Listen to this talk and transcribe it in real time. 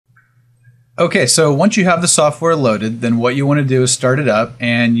Okay, so once you have the software loaded, then what you want to do is start it up,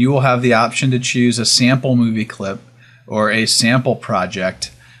 and you will have the option to choose a sample movie clip or a sample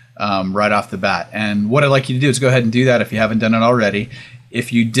project right off the bat. And what I'd like you to do is go ahead and do that if you haven't done it already.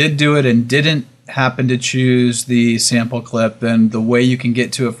 If you did do it and didn't happen to choose the sample clip, then the way you can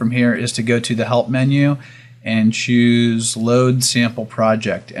get to it from here is to go to the Help menu and choose Load Sample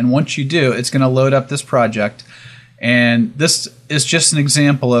Project. And once you do, it's going to load up this project. And this is just an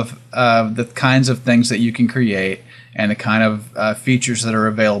example of the kinds of things that you can create and the kind of features that are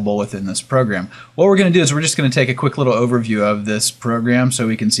available within this program. What we're going to do is we're just going to take a quick little overview of this program so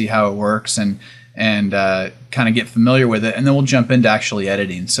we can see how it works and kind of get familiar with it, and then we'll jump into actually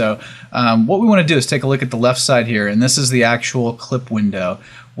editing. So what we want to do is take a look at the left side here, and this is the actual clip window.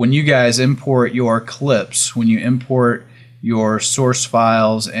 When you guys import your clips, when you import your source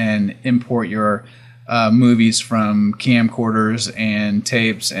files and import your movies from camcorders and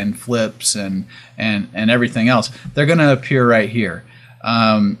tapes and flips and everything else, they're going to appear right here.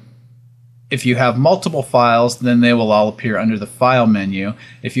 If you have multiple files, then they will all appear under the File menu.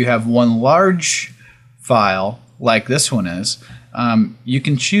 If you have one large file, like this one is, you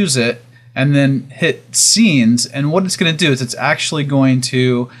can choose it and then hit Scenes, and what it's going to do is it's actually going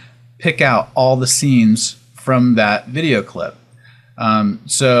to pick out all the scenes from that video clip.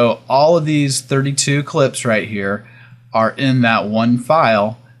 So all of these 32 clips right here are in that one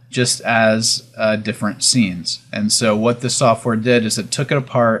file, just as different scenes. And so what the software did is it took it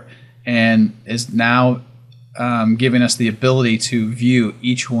apart and is now giving us the ability to view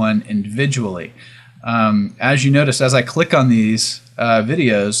each one individually. As you notice, as I click on these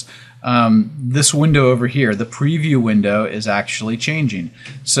videos, this window over here, the preview window, is actually changing.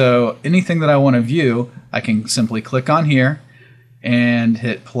 So anything that I want to view, I can simply click on here and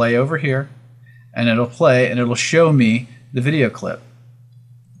hit play over here, and it'll play and it'll show me the video clip.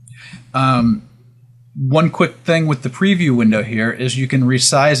 One quick thing with the preview window here is you can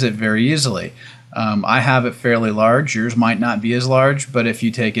resize it very easily. I have it fairly large. Yours might not be as large, but if you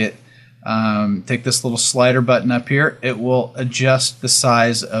take it, take this little slider button up here, it will adjust the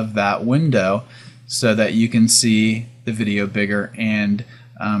size of that window so that you can see the video bigger and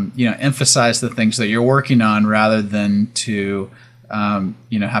emphasize the things that you're working on rather than to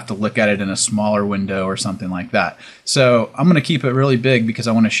have to look at it in a smaller window or something like that. So I'm going to keep it really big because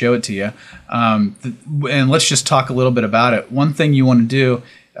I want to show it to you. And let's just talk a little bit about it. One thing you want to do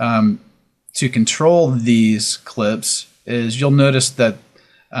to control these clips is you'll notice that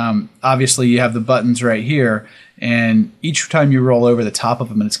obviously you have the buttons right here, and each time you roll over the top of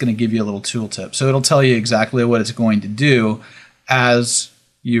them, it's going to give you a little tooltip. So it'll tell you exactly what it's going to do as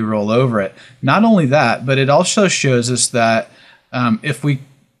you roll over it. Not only that, but it also shows us that if we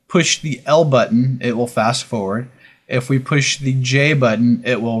push the L button, it will fast forward. If we push the J button,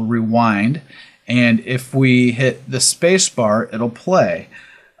 it will rewind. And if we hit the space bar, it'll play.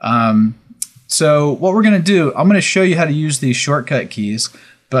 So what we're going to do, I'm going to show you how to use these shortcut keys.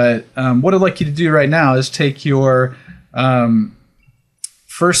 But what I'd like you to do right now is take your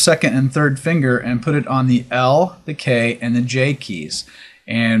first, second, and third finger and put it on the L, the K, and the J keys.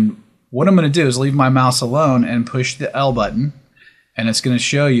 And what I'm going to do is leave my mouse alone and push the L button, and it's going to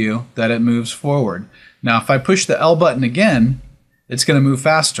show you that it moves forward. Now if I push the L button again, it's going to move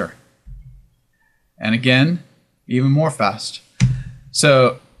faster. And again, even more fast.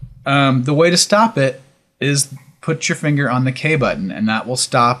 So the way to stop it is put your finger on the K button, and that will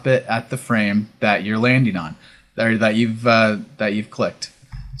stop it at the frame that you're landing on, or that you've clicked.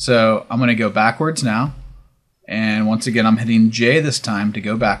 So I'm going to go backwards now, and once again I'm hitting J this time to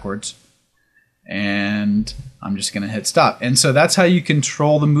go backwards, and I'm just going to hit stop. And so that's how you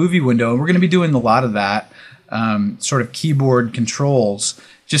control the movie window. And we're going to be doing a lot of that sort of keyboard controls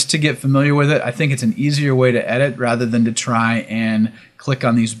just to get familiar with it. I think it's an easier way to edit rather than to try and click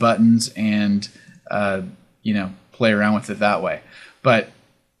on these buttons and play around with it that way. But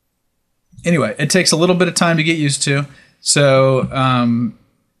anyway, it takes a little bit of time to get used to. So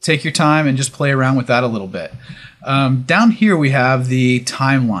take your time and just play around with that a little bit. Down here we have the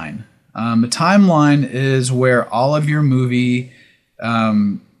timeline. The timeline is where all of your movie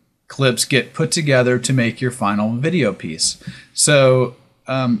clips get put together to make your final video piece. So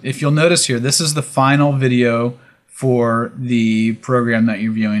if you'll notice here, this is the final video for the program that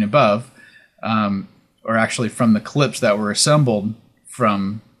you're viewing above, or actually from the clips that were assembled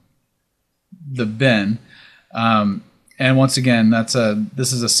from the bin. And once again,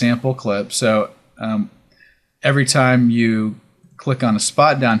 this is a sample clip. So every time you click on a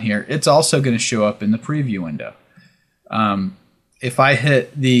spot down here, it's also going to show up in the preview window. If I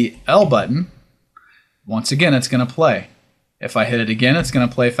hit the L button, once again, it's going to play. If I hit it again, it's going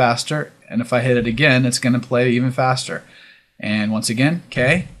to play faster. And if I hit it again, it's going to play even faster. And once again,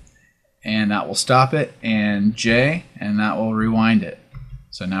 K, and that will stop it, and J, and that will rewind it.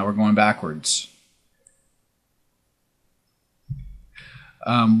 So now we're going backwards.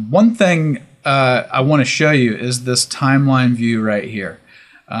 One thing I want to show you is this timeline view right here.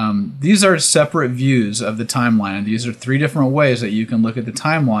 These are separate views of the timeline. These are 3 different ways that you can look at the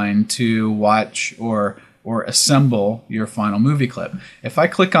timeline to watch or assemble your final movie clip. If I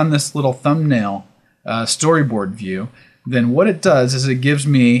click on this little thumbnail storyboard view, then what it does is it gives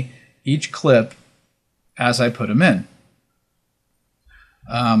me each clip as I put them in.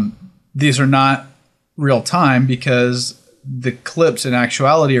 These are not real time because the clips in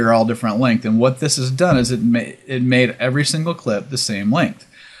actuality are all different length, and what this has done is it made every single clip the same length.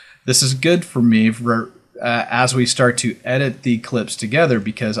 This is good for me for as we start to edit the clips together,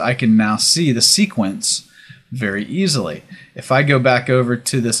 because I can now see the sequence very easily. If I go back over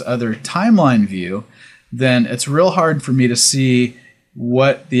to this other timeline view, then it's real hard for me to see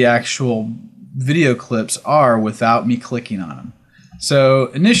what the actual video clips are without me clicking on them. So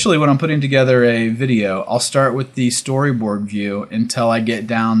initially when I'm putting together a video, I'll start with the storyboard view until I get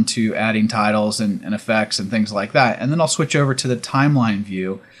down to adding titles and effects and things like that. And then I'll switch over to the timeline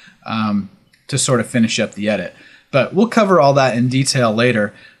view to sort of finish up the edit. But we'll cover all that in detail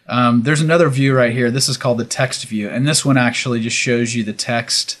later. There's another view right here. This is called the text view. And this one actually just shows you the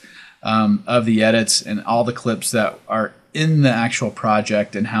text of the edits and all the clips that are in the actual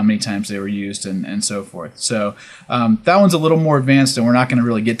project and how many times they were used and so forth. So that one's a little more advanced and we're not going to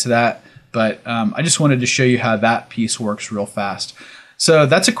really get to that, but I just wanted to show you how that piece works real fast. So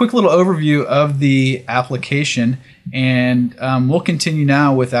that's a quick little overview of the application, and we'll continue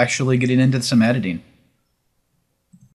now with actually getting into some editing.